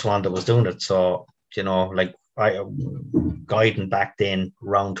the first one that was doing it. So, like I guiding back then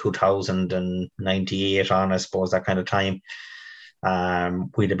around 2098 on, I suppose, that kind of time.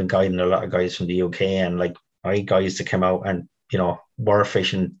 We'd have been guiding a lot of guys from the UK, and like guys that came out and, were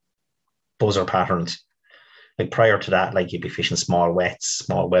fishing buzzer patterns. Like prior to that, like you'd be fishing small wet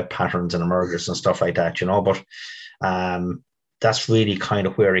patterns and emergers and stuff like that, but that's really kind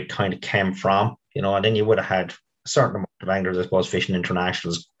of where it kind of came from, and then you would have had a certain amount of anglers, I suppose, fishing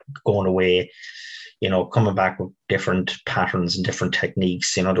internationals going away, coming back with different patterns and different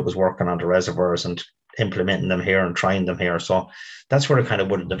techniques, that was working on the reservoirs and implementing them here and trying them here. So that's where it kind of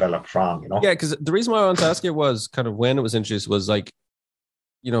would have developed from, Yeah, because the reason why I wanted to ask you was kind of when it was introduced was like,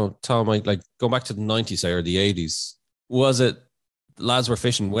 Tom, like going back to the 90s, say, or the 80s, was it lads were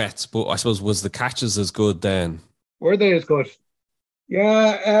fishing wets, but I suppose was the catches as good then? Were they as good?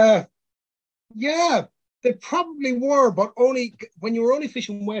 Yeah, they probably were, but only when you were only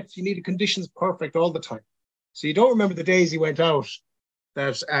fishing wets, you needed conditions perfect all the time. So you don't remember the days you went out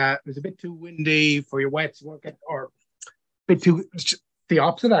that it was a bit too windy for your wets, or a bit too the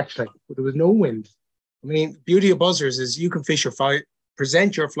opposite actually. There was no wind. I mean, beauty of buzzers is you can fish your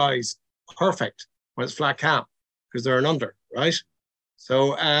present your flies perfect when it's flat calm because they're an under, right?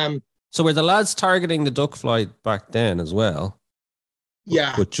 So, so were the lads targeting the duck fly back then as well?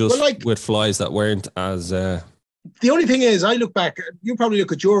 Yeah. But just with flies that weren't as... The only thing is, I look back, you probably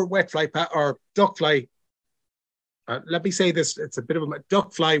look at your wet fly or duck fly. Let me say this, it's a bit of a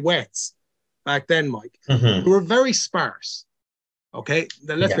duck fly wets back then, Mike. Mm-hmm. They were very sparse. Okay?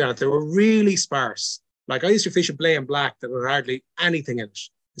 Now, let's be honest, they were really sparse. Like I used to fish a blade and black that had hardly anything in it.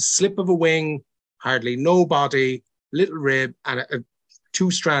 A slip of a wing, hardly no body, little rib, and two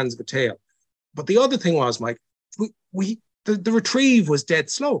strands of a tail. But the other thing was, Mike, the retrieve was dead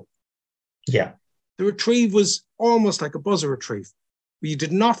slow. Yeah. The retrieve was almost like a buzzer retrieve. You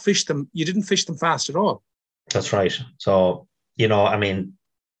did not fish them. You didn't fish them fast at all. That's right. So,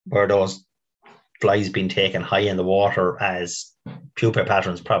 where those flies being taken high in the water as pupa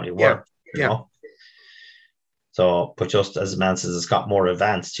patterns probably were, you know. So, but just as man says, it's got more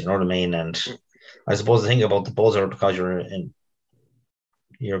advanced, you know what I mean? And I suppose the thing about the buzzer, because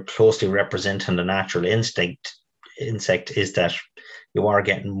you're closely representing the natural insect is that you are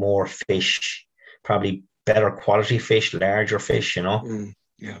getting more fish, probably better quality fish, larger fish, you know.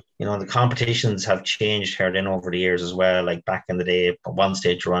 The competitions have changed here then over the years as well. Like back in the day, at one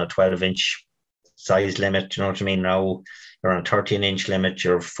stage you're on a 12-inch size limit, you know what I mean? Now you're on a 13-inch limit,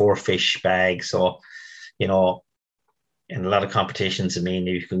 you're 4 fish bag. So, in a lot of competitions, I mean,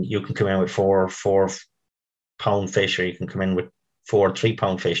 you can come in with 4-pound fish, or you can come in with 4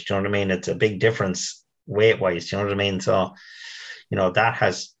 3-pound fish. Do you know what I mean? It's a big difference weight-wise, do you know what I mean? So, that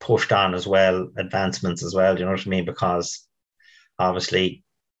has pushed on as well, advancements as well, do you know what I mean? Because obviously,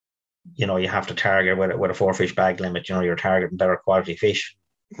 you have to target with a 4-fish bag limit, you're targeting better quality fish,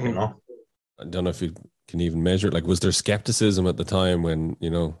 you know? I don't know if you can even measure it. Like, was there skepticism at the time when,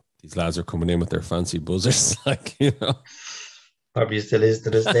 these lads are coming in with their fancy buzzers? Like, Probably still is to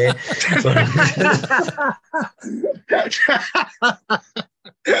this day.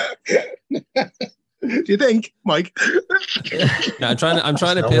 Do you think, Mike? Yeah, I'm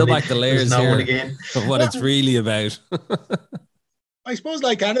trying to peel back the layers here of what it's really about. I suppose,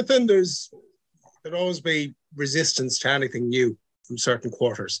 like anything, there'd always be resistance to anything new from certain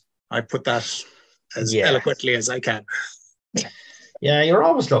quarters. I put that as eloquently as I can. Yeah, you're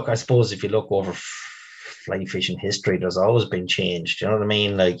always I suppose if you look over fly fishing history, there's always been change. Do you know what I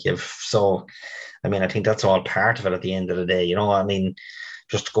mean? Like I think that's all part of it at the end of the day.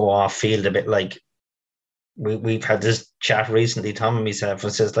 Just to go off field a bit, like we've had this chat recently, Tom and myself,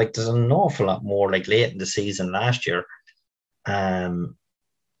 and says like there's an awful lot more like late in the season last year,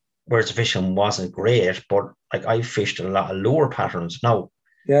 whereas the fishing wasn't great, but like I fished a lot of lure patterns. Now,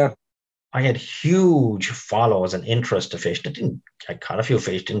 I had huge follows and interest to fish. I caught a few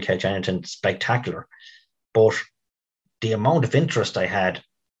fish, didn't catch anything spectacular, but the amount of interest I had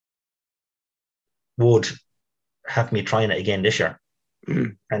would have me trying it again this year.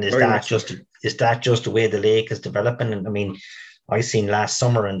 And is that just the way the lake is developing? And I mean, I seen last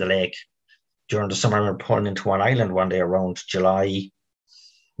summer in the lake, during the summer, we were pulling into one island one day around July,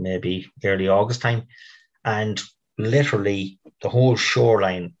 maybe early August time, and literally the whole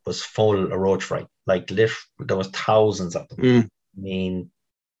shoreline was full of roach fry. Like there was thousands of them. I mean,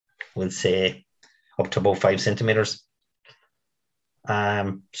 we'll say up to about 5 centimeters.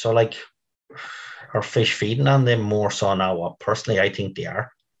 So like, are fish feeding on them more so now? Personally, I think they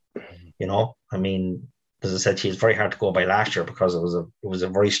are. I mean, as I said, it's very hard to go by last year because it was a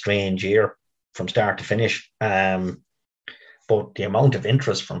very strange year from start to finish. But the amount of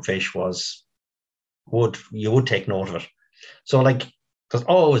interest from fish you would take note of it. So like, there's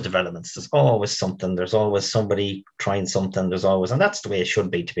always developments. There's always something. There's always somebody trying something. There's always, and that's the way it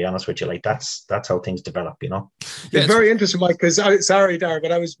should be, to be honest with you. Like that's how things develop, It's very interesting, Mike, because sorry, Darren,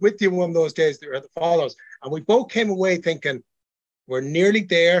 but I was with you one of those days that were the follows, and we both came away thinking we're nearly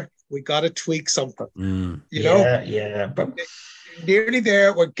there. We got to tweak something, you know? Yeah. But nearly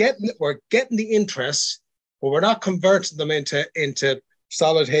there. We're getting the interest, but we're not converting them into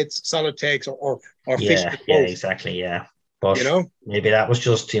solid hits, solid takes, or fish. Yeah, exactly. Yeah. But maybe that was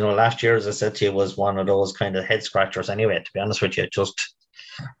just, last year, as I said to you, was one of those kind of head scratchers anyway, to be honest with you. It just,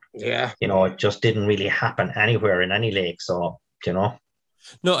 it just didn't really happen anywhere in any lake. So, No,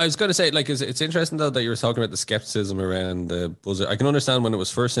 I was going to say, like, it's interesting, though, that you were talking about the skepticism around the buzzer. I can understand when it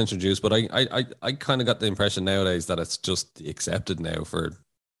was first introduced, but I kind of got the impression nowadays that it's just accepted now for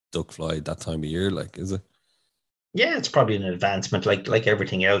duck fly that time of year. Like, is it? Yeah, it's probably an advancement, like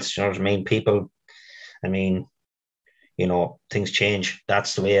everything else. You know what I mean? People, things change.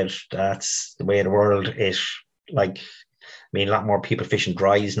 That's the way the world is. Like, a lot more people fishing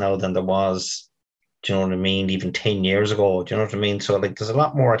dries now than there was Do you know what I mean? Even 10 years ago, do you know what I mean? So like, there's a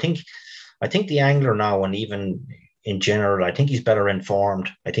lot more. I think the angler now, and even in general, I think he's better informed.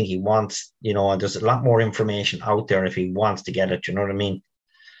 I think he wants, and there's a lot more information out there if he wants to get it. Do you know what I mean?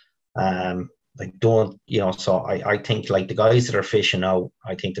 Like don't, so I think like the guys that are fishing now,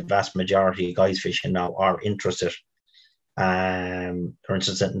 I think the vast majority of guys fishing now are interested. They're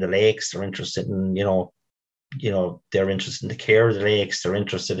interested in the lakes. They're interested in, they're interested in the care of the lakes. They're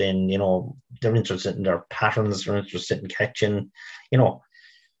interested in, they're interested in their patterns. They're interested in catching, I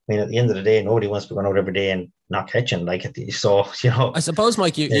mean, at the end of the day, nobody wants to be going out every day and not catching. Like, so, I suppose,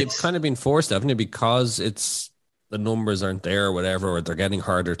 Mike, you've kind of been forced, haven't you? Because the numbers aren't there or whatever, or they're getting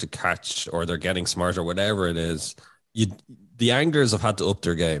harder to catch, or they're getting smarter, whatever it is. The anglers have had to up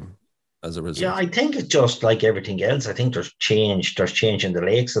their game as a result. Yeah, I think it's just like everything else. I think there's change. There's change in the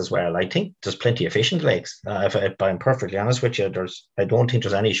lakes as well. I think there's plenty of fish in the lakes. If I'm perfectly honest with you, I don't think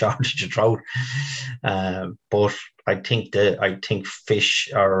there's any shortage of trout. But I think fish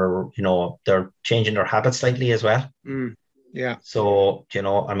are, they're changing their habits slightly as well. Yeah. So,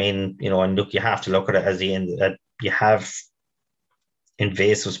 I mean, and look, you have to look at it as the end that you have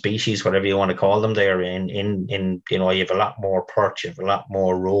invasive species, whatever you want to call them there in, you have a lot more perch, you have a lot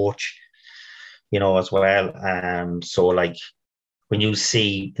more roach, as well. So like when you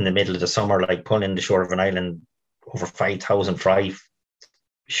see in the middle of the summer, like pulling in the shore of an island, over 5,000 fry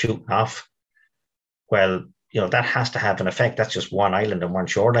shooting off, well, that has to have an effect. That's just one island and one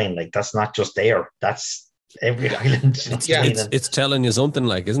shoreline. Like, that's not just there. That's every island. It's telling you something,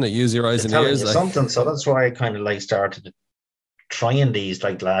 like, isn't it? Use your eyes and ears. Like something. So that's why I kind of like started trying these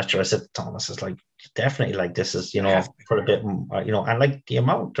like last year. I said, Thomas, is like definitely like this is, for a bit, and like the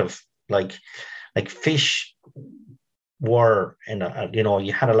amount of like fish were in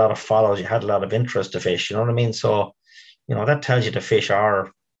you had a lot of follows, you had a lot of interest to fish, you know what I mean? So, that tells you the fish are,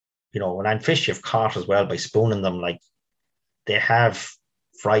 and fish you've caught as well by spooning them, like they have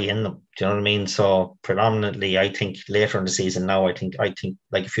fry in them. Do you know what I mean? So predominantly, I think later in the season now, I think like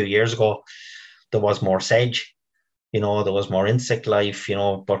a few years ago, there was more sedge, there was more insect life,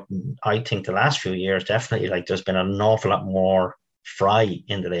 but I think the last few years, definitely, like there's been an awful lot more fry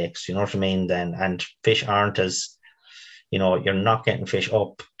in the lakes, you know what I mean? Then, and fish aren't as, you're not getting fish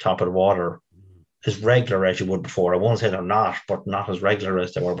up top of the water as regular as you would before. I won't say they're not, but not as regular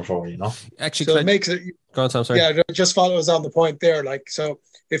as they were before, Actually, so it makes it. Go on, Tom, sorry. Yeah, just follows on the point there. Like, so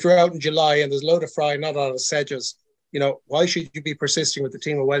if you're out in July and there's a load of fry, not a lot of sedges, why should you be persisting with the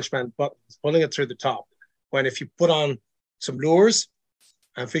team of Welshmen but pulling it through the top? When if you put on some lures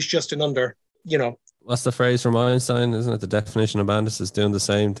and fish just in under, What's the phrase from Einstein, isn't it? The definition of bandits is doing the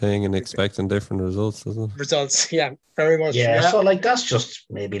same thing and expecting different results, isn't it? Results, yeah, very much. Yeah, so like that's just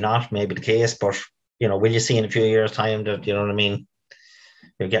maybe the case, but will you see in a few years' time that, you know what I mean,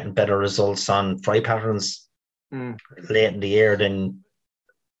 you're getting better results on fry patterns late in the year than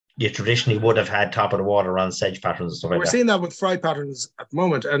you traditionally would have had top of the water on sedge patterns and stuff like that. We're seeing that with fry patterns at the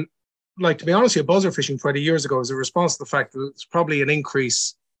moment. And like, to be honest with you, buzzer fishing 20 years ago is a response to the fact that it's probably an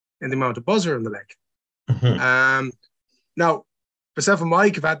increase in the amount of buzzer in the lake. Mm-hmm. Now, myself and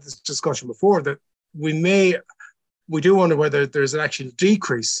Mike have had this discussion before that we do wonder whether there's an actual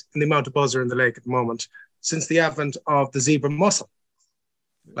decrease in the amount of buzzer in the lake at the moment since the advent of the zebra mussel.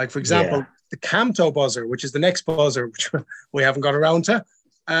 Like, for example, the Camto buzzer, which is the next buzzer, which we haven't got around to,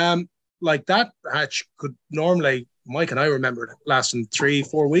 like that hatch could normally, Mike and I remember it lasting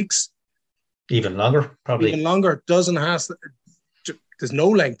 3-4 weeks. Even longer, probably. Even longer. There's no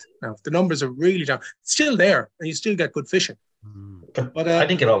length now. The numbers are really down. It's still there, and you still get good fishing. But I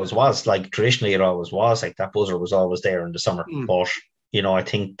think it always was. Like, traditionally, it always was. Like, that buzzer was always there in the summer. But, I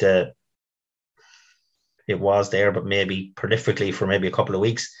think that it was there, but maybe prolifically for maybe a couple of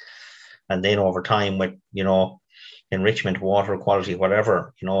weeks. And then over time with, enrichment, water quality,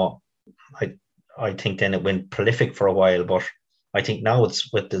 whatever, I think then it went prolific for a while. But I think now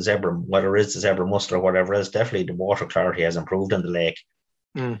it's with the zebra, whether it's the zebra mussel or whatever it is, definitely the water clarity has improved in the lake.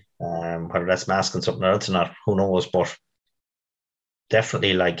 Whether that's masking something else or not, who knows? But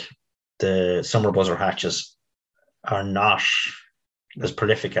definitely, like, the summer buzzer hatches are not as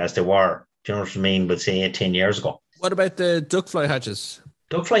prolific as they were. Do you know what I mean? But say 10 years ago. What about the duckfly hatches?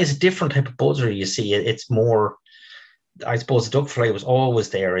 Duckfly is a different type of buzzer. You see, it's more. I suppose the duckfly was always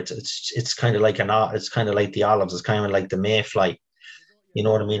there. It's kind of like it's kind of like the olives. It's kind of like the mayfly. You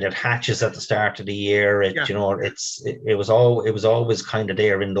know what I mean? It hatches at the start of the year. It was always kind of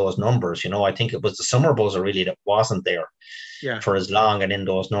there in those numbers. I think it was the summer buzzer really that wasn't there for as long and in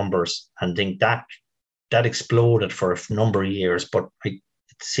those numbers. And I think that exploded for a number of years, but it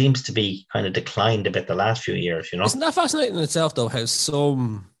seems to be kind of declined a bit the last few years. Isn't that fascinating in itself, though? How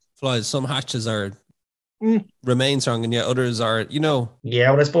some hatches are remain strong, and yet others are,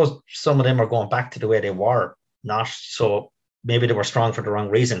 Yeah, but I suppose some of them are going back to the way they were, not so maybe they were strong for the wrong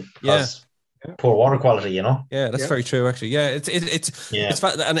reason because poor water quality, Yeah, that's very true. Actually, yeah, it's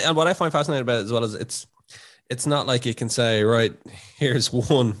and what I find fascinating about it as well is it's not like you can say, right, here's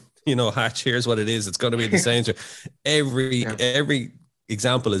one, hatch, here's what it is. It's going to be the same. So every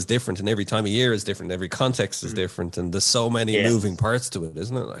example is different, and every time of year is different. Every context is different, and there's so many moving parts to it,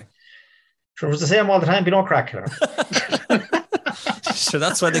 isn't it? Like, sure, it was the same all the time. Be no crack. So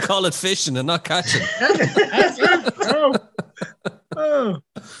that's why they call it fishing and not catching.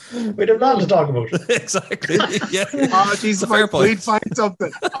 We'd have nothing to talk about. Exactly. Yeah. Oh, Jesus, we'd find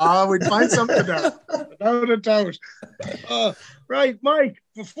something. We'd find something there. Without a doubt. Right, Mike,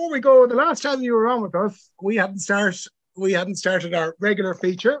 before we go, the last time you were on with us, we hadn't started our regular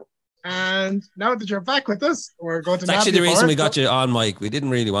feature. And now that you're back with us, we're going to... It's actually the reason we got you on, Mike. We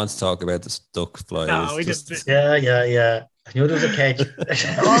didn't really want to talk about the duck fly. No, we didn't. Yeah. I knew there was a catch.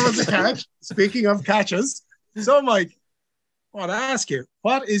 Always a catch. Speaking of catches. So, Mike, I want to ask you,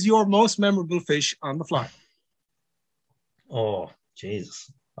 what is your most memorable fish on the fly? Oh,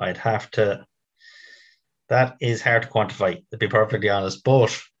 Jesus. I'd have to... That is hard to quantify, to be perfectly honest.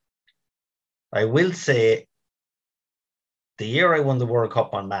 But I will say the year I won the World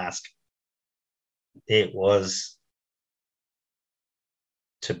Cup on Mask, it was,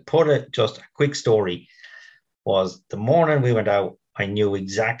 to put it, just a quick story, was the morning we went out, I knew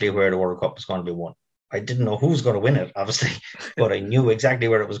exactly where the World Cup was going to be won. I didn't know who was going to win it, obviously, but I knew exactly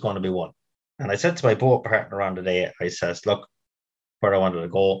where it was going to be won. And I said to my boat partner on the day, I says, look, where I wanted to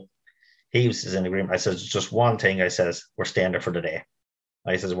go. He was in agreement. I says, just one thing. I says, we're staying there for the day.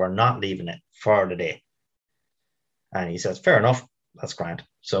 I says, we're not leaving it for the day. And he says, fair enough. That's grand.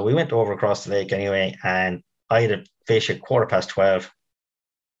 So we went over across the lake anyway, and I had a fish at 12:15,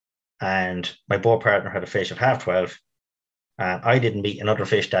 and my boat partner had a fish at 12:30, and I didn't meet another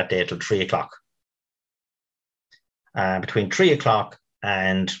fish that day till 3:00. Between 3:00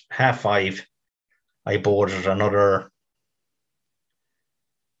 and 5:30, I boarded another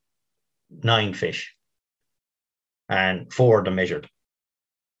 9 fish, and 4 of them measured.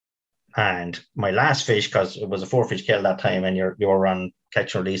 And my last fish, because it was a 4-fish kill that time, and you were on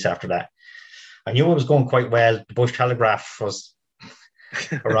catch and release after that, I knew it was going quite well. The Bush Telegraph was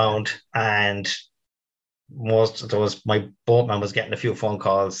around, and my boatman was getting a few phone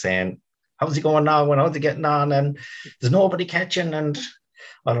calls saying, how's he going now? How's he getting on? And there's nobody catching, and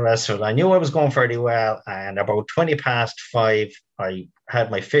all the rest of it. I knew I was going fairly well, and about 5:20, I had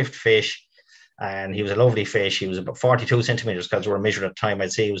my 5th fish, and he was a lovely fish. He was about 42 centimeters because we were measured at the time.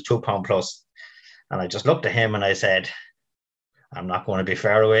 I'd say he was 2 pound plus. And I just looked at him and I said, I'm not going to be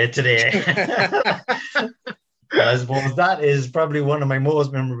far away today. I suppose that is probably one of my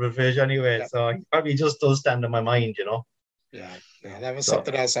most memorable fish anyway. Yeah. So it probably just does stand in my mind, Yeah, that was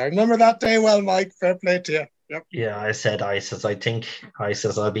something else. I remember that day well, Mike. Fair play to you. Yep. Yeah, I said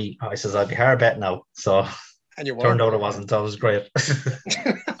I'll be hard bet now. So and you turned out it wasn't. That was great.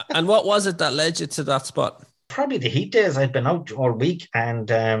 And what was it that led you to that spot? Probably the heat days. I'd been out all week, and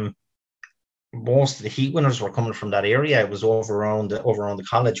most of the heat winners were coming from that area. It was over around the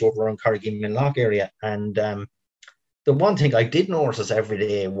college, over around Corrib and Lough area. And the one thing I did notice every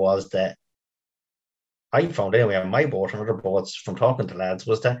day was that I found anyway on my boat and other boats from talking to lads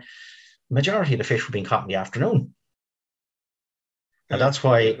was that the majority of the fish were being caught in the afternoon. And that's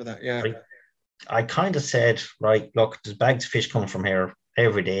why I kind of said, right, look, there's bags of fish coming from here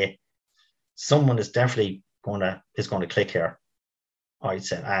every day. Someone is definitely going to click here, I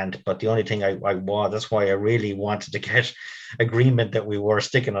said. But the only thing that's why I really wanted to get agreement that we were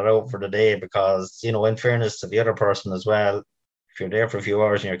sticking it out for the day, because, in fairness to the other person as well, if you're there for a few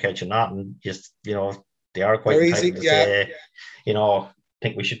hours and you're catching nothing, just, they are quite easy to say, I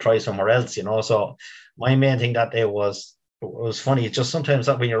think we should try somewhere else, So my main thing that day was, it was funny. It's just sometimes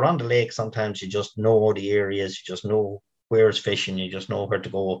that when you're on the lake, sometimes you just know the areas, you just know where's fishing, you just know where to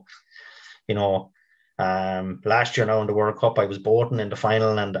go. Last year now in the World Cup, I was boating in the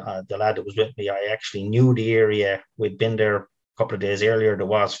final, and the lad that was with me, I actually knew the area. We'd been there a couple of days earlier. There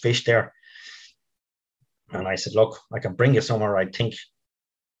was fish there, and I said, "Look, I can bring you somewhere. I think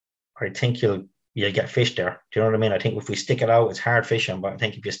you'll get fish there." Do you know what I mean? I think if we stick it out, it's hard fishing, but I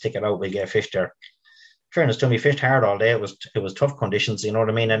think if you stick it out, we'll get fish there. Fairness to me, fished hard all day. It was tough conditions, you know what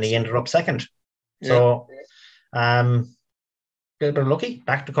I mean? And he ended up second. Yeah. So, a little bit lucky.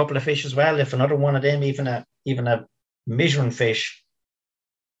 Backed a couple of fish as well. If another one of them, even a measuring fish,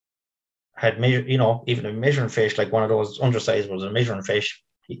 had even a measuring fish, like one of those undersized was a measuring fish,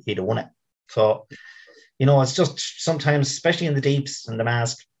 he'd have won it. So, it's just sometimes, especially in the deeps and the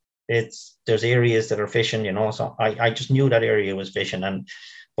Mask, there's areas that are fishing, so I just knew that area was fishing.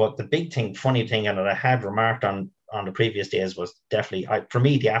 But the funny thing, and that I had remarked on the previous days, was definitely, for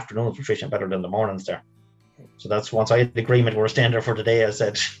me, the afternoons were fishing better than the mornings there. So that's, once I had the agreement, we're staying there for the day, I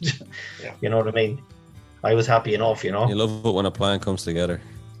said, you know what I mean? I was happy enough, You love it when a plan comes together.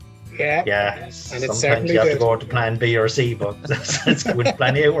 Yeah. Yeah. And sometimes you have to go to plan B or C, but that's good.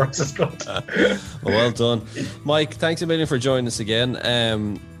 Plan A works, it's good. Well done. Mike, thanks a million for joining us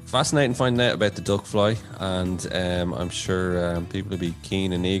again. Fascinating finding out about the duck fly, and I'm sure people will be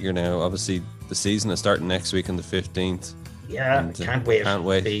keen and eager now. Obviously, the season is starting next week on the 15th. Yeah, and, can't wait. I'm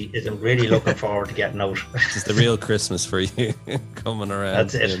really looking forward to getting out. It's the real Christmas for you coming around.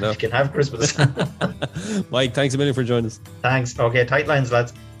 That's it. You can have Christmas. Mike, thanks a million for joining us. Thanks. Okay, tight lines,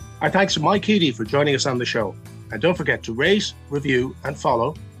 lads. And thanks to Mike Keady for joining us on the show. And don't forget to rate, review, and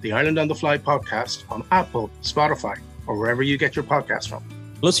follow the Ireland on the Fly podcast on Apple, Spotify, or wherever you get your podcasts from.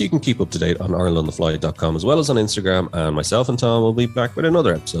 Plus, you can keep up to date on IrelandOnTheFly.com as well as on Instagram. And myself and Tom will be back with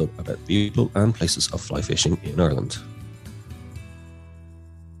another episode about people and places of fly fishing in Ireland.